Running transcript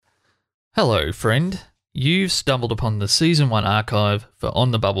Hello, friend. You've stumbled upon the Season 1 archive for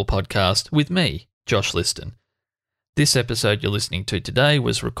On the Bubble podcast with me, Josh Liston. This episode you're listening to today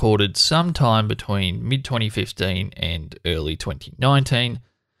was recorded sometime between mid-2015 and early 2019.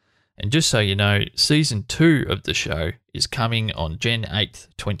 And just so you know, Season 2 of the show is coming on Jan 8th,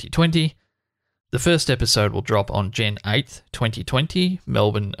 2020. The first episode will drop on Jan 8th, 2020,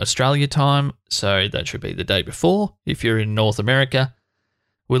 Melbourne, Australia time, so that should be the day before if you're in North America.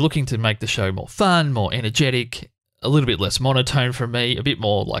 We're looking to make the show more fun, more energetic, a little bit less monotone from me, a bit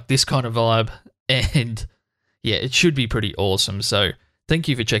more like this kind of vibe, and yeah, it should be pretty awesome. So thank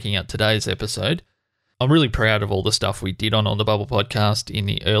you for checking out today's episode. I'm really proud of all the stuff we did on the Bubble podcast in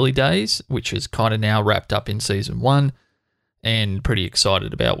the early days, which is kind of now wrapped up in Season 1, and pretty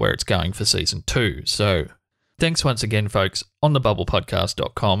excited about where it's going for Season 2. So thanks once again, folks, on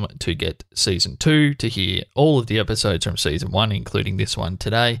thebubblepodcast.com to get Season 2, to hear all of the episodes from Season 1, including this one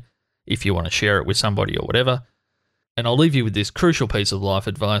today, if you want to share it with somebody or whatever. And I'll leave you with this crucial piece of life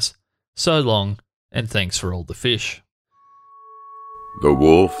advice. So long, and thanks for all the fish. The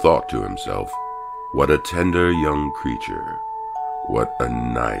wolf thought to himself, "What a tender young creature. What a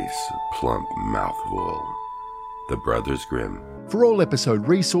nice, plump mouthful." The Brothers Grimm. For all episode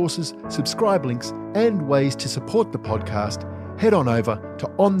resources, subscribe links, and ways to support the podcast, head on over to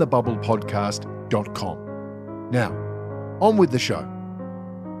onthebubblepodcast.com. Now, on with the show.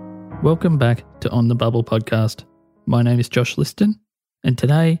 Welcome back to On the Bubble podcast. My name is Josh Liston, and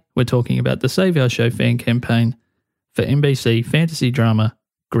today we're talking about the Save Our Show fan campaign for NBC fantasy drama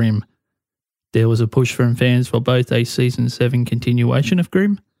Grimm. There was a push from fans for both a Season 7 continuation of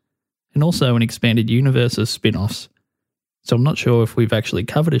Grimm and also an expanded universe of spin-offs. So I'm not sure if we've actually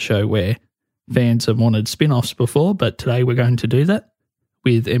covered a show where fans have wanted spin-offs before, but today we're going to do that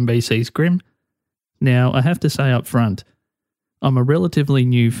with NBC's Grimm. Now, I have to say up front, I'm a relatively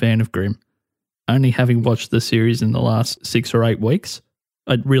new fan of Grimm, only having watched the series in the last 6 or 8 weeks.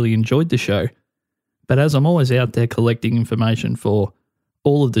 I really enjoyed the show, but as I'm always out there collecting information for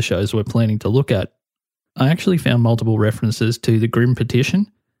all of the shows we're planning to look at, I actually found multiple references to the Grimm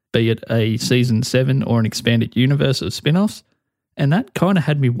petition, be it a Season 7 or an expanded universe of spin-offs, and that kind of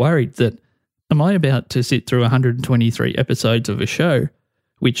had me worried that am I about to sit through 123 episodes of a show,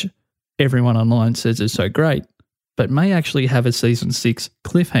 which everyone online says is so great, but may actually have a Season 6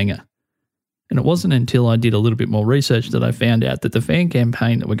 cliffhanger. And it wasn't until I did a little bit more research that I found out that the fan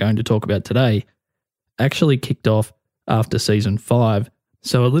campaign that we're going to talk about today actually kicked off after Season 5,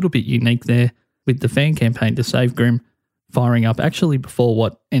 so a little bit unique there, with the fan campaign to save Grimm firing up actually before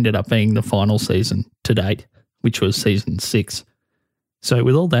what ended up being the final season to date, which was Season 6. So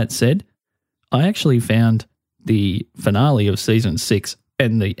with all that said, I actually found the finale of Season 6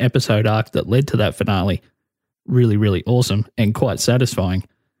 and the episode arc that led to that finale really, really awesome and quite satisfying.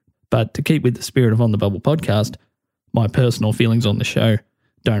 But to keep with the spirit of On the Bubble podcast, my personal feelings on the show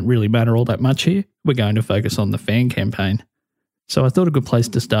don't really matter all that much here. We're going to focus on the fan campaign. So I thought a good place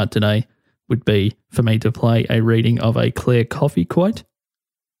to start today would be for me to play a reading of a Claire Coffey quote.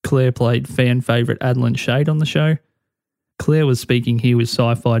 Claire played fan favourite Adeline Shade on the show. Claire was speaking here with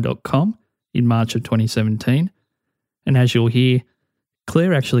sci-fi.com in March of 2017, and as you'll hear,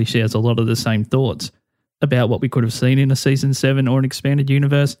 Claire actually shares a lot of the same thoughts about what we could have seen in a Season 7 or an expanded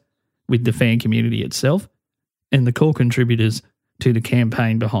universe with the fan community itself and the core contributors to the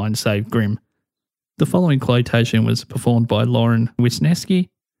campaign behind Save Grimm. The following quotation was performed by Lauren Wisniewski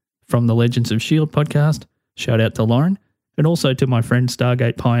from the Legends of S.H.I.E.L.D. podcast. Shout out to Lauren. And also to my friend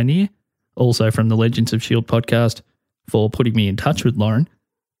Stargate Pioneer, also from the Legends of S.H.I.E.L.D. podcast, for putting me in touch with Lauren.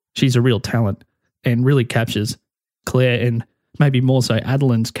 She's a real talent and really captures Claire and maybe more so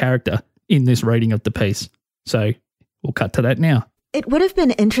Adeline's character in this reading of the piece. So we'll cut to that now. It would have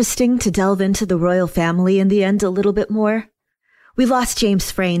been interesting to delve into the royal family in the end a little bit more. We lost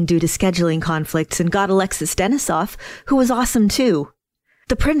James Frain due to scheduling conflicts and got Alexis Denisoff, who was awesome too.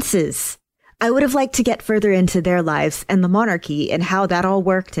 The princes. I would have liked to get further into their lives and the monarchy and how that all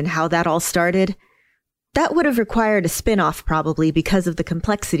worked and how that all started. That would have required a spin-off probably because of the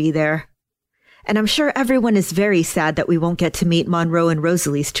complexity there. And I'm sure everyone is very sad that we won't get to meet Monroe and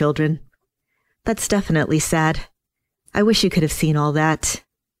Rosalie's children. That's definitely sad. I wish you could have seen all that.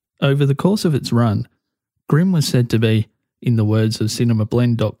 Over the course of its run, Grimm was said to be, in the words of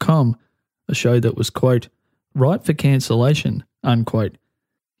cinemablend.com, a show that was, quote, ripe for cancellation, unquote.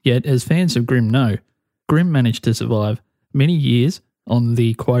 Yet, as fans of Grimm know, Grimm managed to survive many years on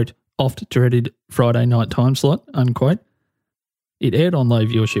the, quote, oft-dreaded Friday night time slot, unquote. It aired on low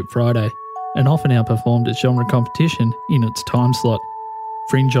viewership Friday and often outperformed its genre competition in its time slot.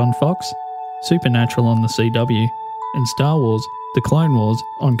 Fringe on Fox, Supernatural on the CW, and Star Wars The Clone Wars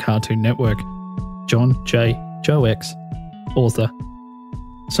on Cartoon Network. John J. Joe X, author.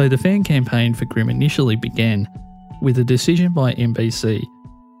 So the fan campaign for Grimm initially began with a decision by NBC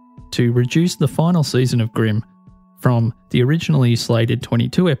to reduce the final season of Grimm from the originally slated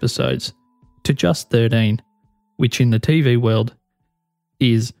 22 episodes to just 13, which in the TV world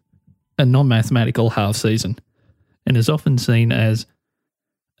is a non-mathematical half season and is often seen as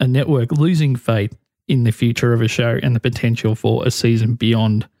a network losing faith in the future of a show and the potential for a season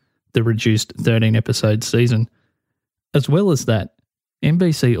beyond the reduced 13-episode season. As well as that,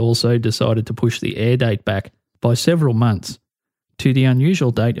 NBC also decided to push the air date back by several months to the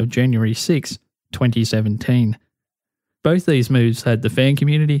unusual date of January 6, 2017. Both these moves had the fan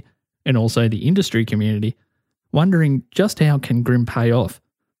community and also the industry community wondering just how can Grimm pay off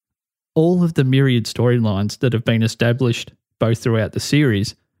all of the myriad storylines that have been established both throughout the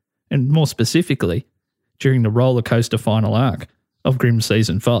series and more specifically during the roller coaster final arc of Grimm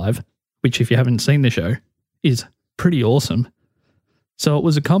Season 5, which if you haven't seen the show, is pretty awesome. So it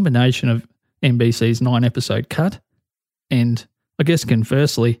was a combination of NBC's 9-episode cut and, I guess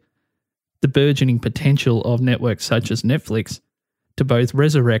conversely, the burgeoning potential of networks such as Netflix to both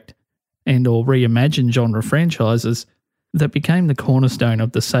resurrect and or reimagine genre franchises that became the cornerstone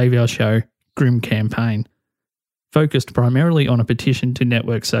of the Save Our Show Grimm campaign, focused primarily on a petition to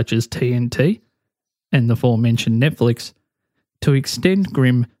networks such as TNT and the aforementioned Netflix to extend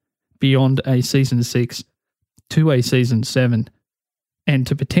Grimm beyond a Season 6 to a Season 7 and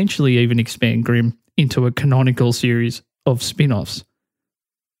to potentially even expand Grimm into a canonical series of spin-offs.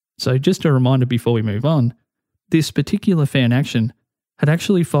 So just a reminder before we move on, this particular fan action had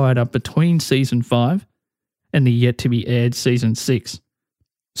actually fired up between Season 5 and the yet-to-be-aired Season 6.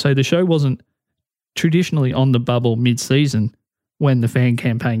 So the show wasn't traditionally on the bubble mid-season when the fan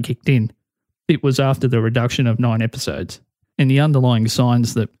campaign kicked in. It was after the reduction of 9 episodes, and the underlying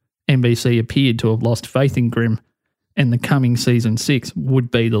signs that NBC appeared to have lost faith in Grimm and the coming Season 6 would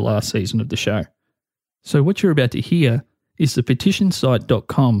be the last season of the show. So what you're about to hear is the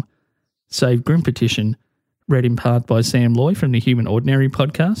petitionsite.com Save Grimm petition, read in part by Sam Loy from the Human Ordinary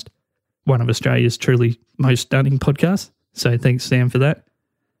podcast, one of Australia's truly most stunning podcasts, so thanks Sam for that.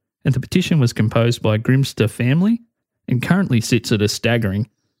 And the petition was composed by Grimmster family and currently sits at a staggering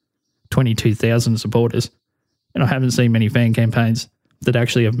 22,000 supporters. And I haven't seen many fan campaigns that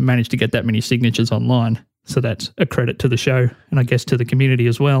actually have managed to get that many signatures online, so that's a credit to the show and I guess to the community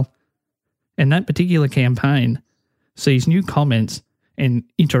as well. And that particular campaign sees new comments and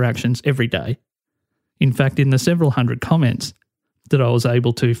interactions every day. In fact, in the several hundred comments that I was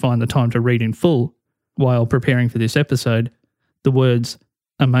able to find the time to read in full while preparing for this episode, the words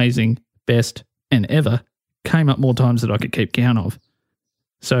amazing, best, and ever came up more times than I could keep count of.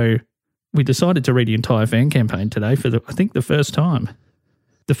 So we decided to read the entire fan campaign today for the first time.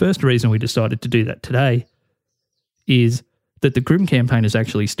 The first reason we decided to do that today is that the Grimm campaign is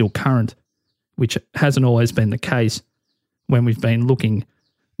actually still current, which hasn't always been the case when we've been looking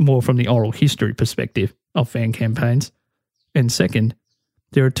more from the oral history perspective of fan campaigns. And second,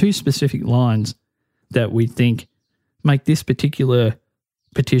 there are two specific lines that we think make this particular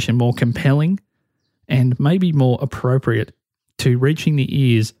petition more compelling and maybe more appropriate to reaching the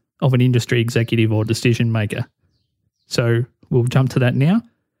ears of an industry executive or decision maker. So we'll jump to that now.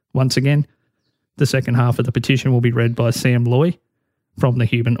 Once again, the second half of the petition will be read by Sam Loy from the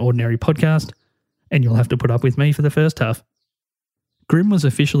Human Ordinary podcast, and you'll have to put up with me for the first half. Grimm was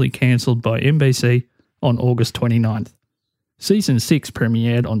officially cancelled by NBC on August 29th. Season 6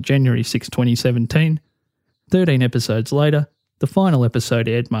 premiered on January 6, 2017. 13 episodes later, the final episode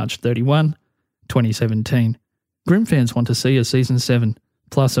aired March 31, 2017. Grimm fans want to see a Season 7,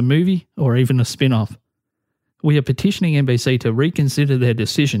 plus a movie or even a spin-off. We are petitioning NBC to reconsider their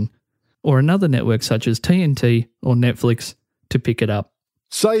decision, or another network such as TNT or Netflix to pick it up.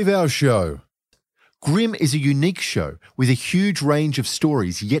 Save Our Show. Grimm is a unique show with a huge range of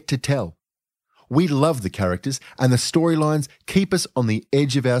stories yet to tell. We love the characters and the storylines keep us on the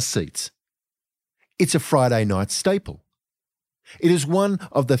edge of our seats. It's a Friday night staple. It is one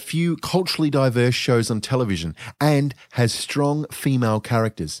of the few culturally diverse shows on television and has strong female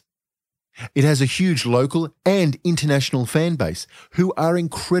characters. It has a huge local and international fan base who are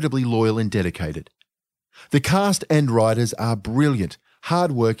incredibly loyal and dedicated. The cast and writers are brilliant,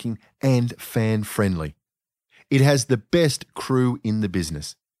 hardworking and fan-friendly. It has the best crew in the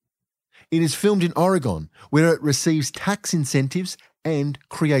business. It is filmed in Oregon, where it receives tax incentives and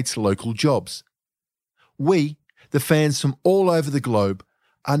creates local jobs. We, the fans from all over the globe,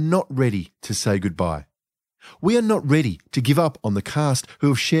 are not ready to say goodbye. We are not ready to give up on the cast who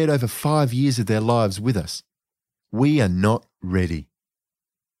have shared over 5 years of their lives with us. we are not ready.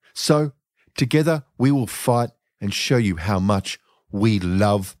 So, together we will fight and show you how much we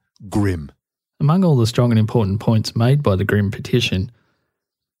love Grimm. Among all the strong and important points made by the Grimm petition,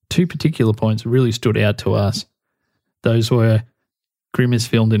 two particular points really stood out to us. Those were Grimm is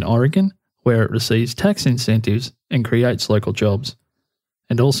filmed in Oregon, where it receives tax incentives and creates local jobs.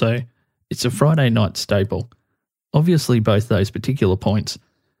 And also, it's a Friday night staple. Obviously, both those particular points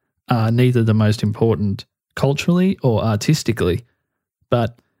are neither the most important culturally or artistically,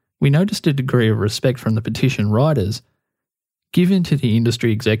 but we noticed a degree of respect from the petition writers given to the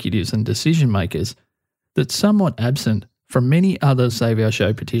industry executives and decision makers that's somewhat absent from many other Save Our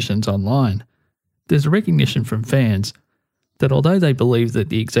Show petitions online. There's a recognition from fans that although they believe that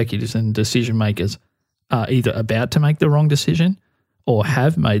the executives and decision makers are either about to make the wrong decision or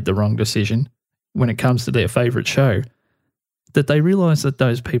have made the wrong decision when it comes to their favourite show, that they realise that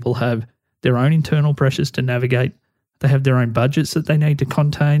those people have their own internal pressures to navigate, they have their own budgets that they need to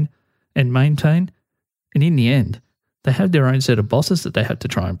contain and maintain, and in the end, they have their own set of bosses that they have to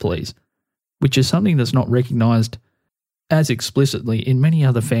try and please, which is something that's not recognised as explicitly in many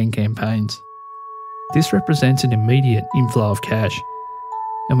other fan campaigns. This represents an immediate inflow of cash,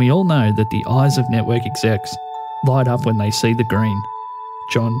 and we all know that the eyes of network execs light up when they see the green.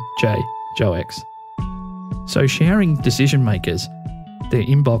 John J. Joe X. So sharing decision makers, their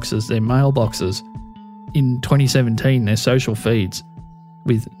inboxes, their mailboxes, in 2017 their social feeds,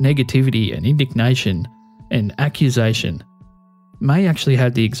 with negativity and indignation and accusation, may actually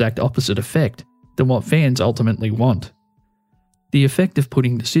have the exact opposite effect than what fans ultimately want. The effect of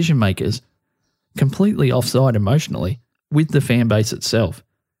putting decision makers completely offside emotionally with the fan base itself.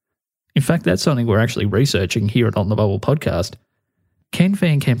 In fact, that's something we're actually researching here at On the Bubble podcast. Can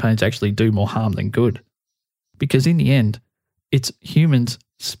fan campaigns actually do more harm than good? Because in the end, it's humans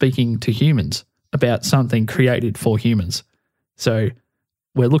speaking to humans about something created for humans. So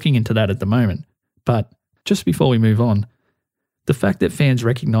we're looking into that at the moment. But just before we move on, the fact that fans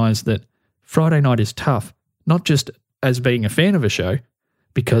recognise that Friday night is tough, not just as being a fan of a show,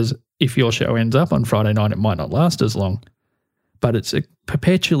 because if your show ends up on Friday night, it might not last as long, but it's a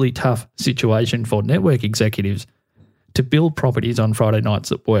perpetually tough situation for network executives to build properties on Friday nights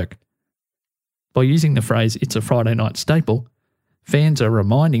that work. By using the phrase, it's a Friday night staple, fans are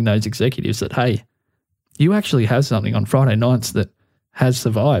reminding those executives that, hey, you actually have something on Friday nights that has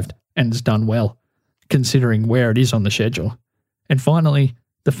survived and has done well, considering where it is on the schedule. And finally,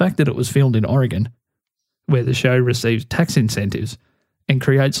 the fact that it was filmed in Oregon, where the show receives tax incentives and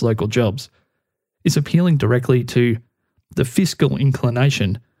creates local jobs, is appealing directly to the fiscal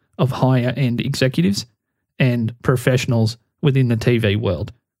inclination of higher-end executives and professionals within the TV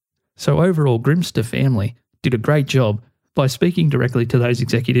world. So overall, Grimster family did a great job by speaking directly to those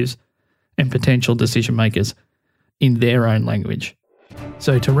executives and potential decision makers in their own language.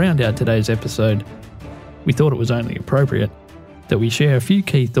 So to round out today's episode, we thought it was only appropriate that we share a few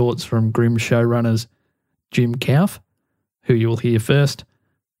key thoughts from Grimm showrunners Jim Kauf, who you will hear first,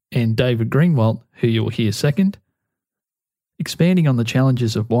 and David Greenwalt, who you will hear second, expanding on the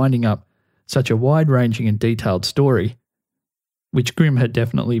challenges of winding up such a wide-ranging and detailed story, which Grimm had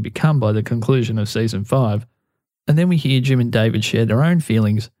definitely become by the conclusion of Season 5, and then we hear Jim and David share their own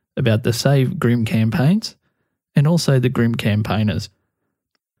feelings about the Save Grimm campaigns and also the Grimm campaigners.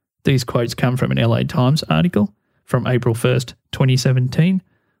 These quotes come from an LA Times article from April 1st, 2017,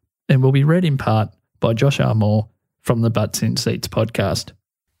 and will be read in part by Josh R. Moore from the Butts in Seats podcast.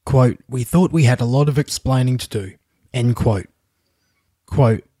 Quote, "We thought we had a lot of explaining to do." End quote.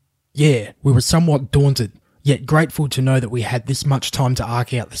 Quote, "Yeah, we were somewhat daunted, yet grateful to know that we had this much time to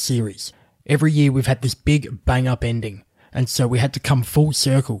arc out the series. Every year we've had this big bang-up ending, and so we had to come full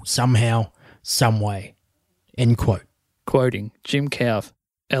circle somehow, some way." End quote. Quoting Jim Kauf,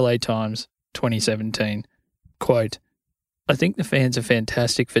 LA Times, 2017. Quote, "I think the fans are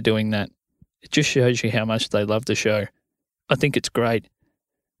fantastic for doing that. It just shows you how much they love the show. I think it's great.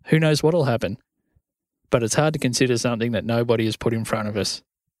 Who knows what'll happen? But it's hard to consider something that nobody has put in front of us."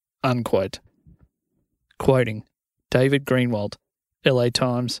 Unquote. Quoting David Greenwalt, LA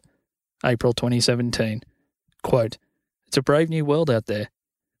Times, April 2017. Quote, "It's a brave new world out there.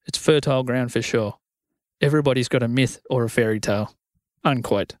 It's fertile ground for sure. Everybody's got a myth or a fairy tale."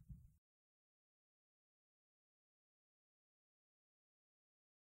 Unquote.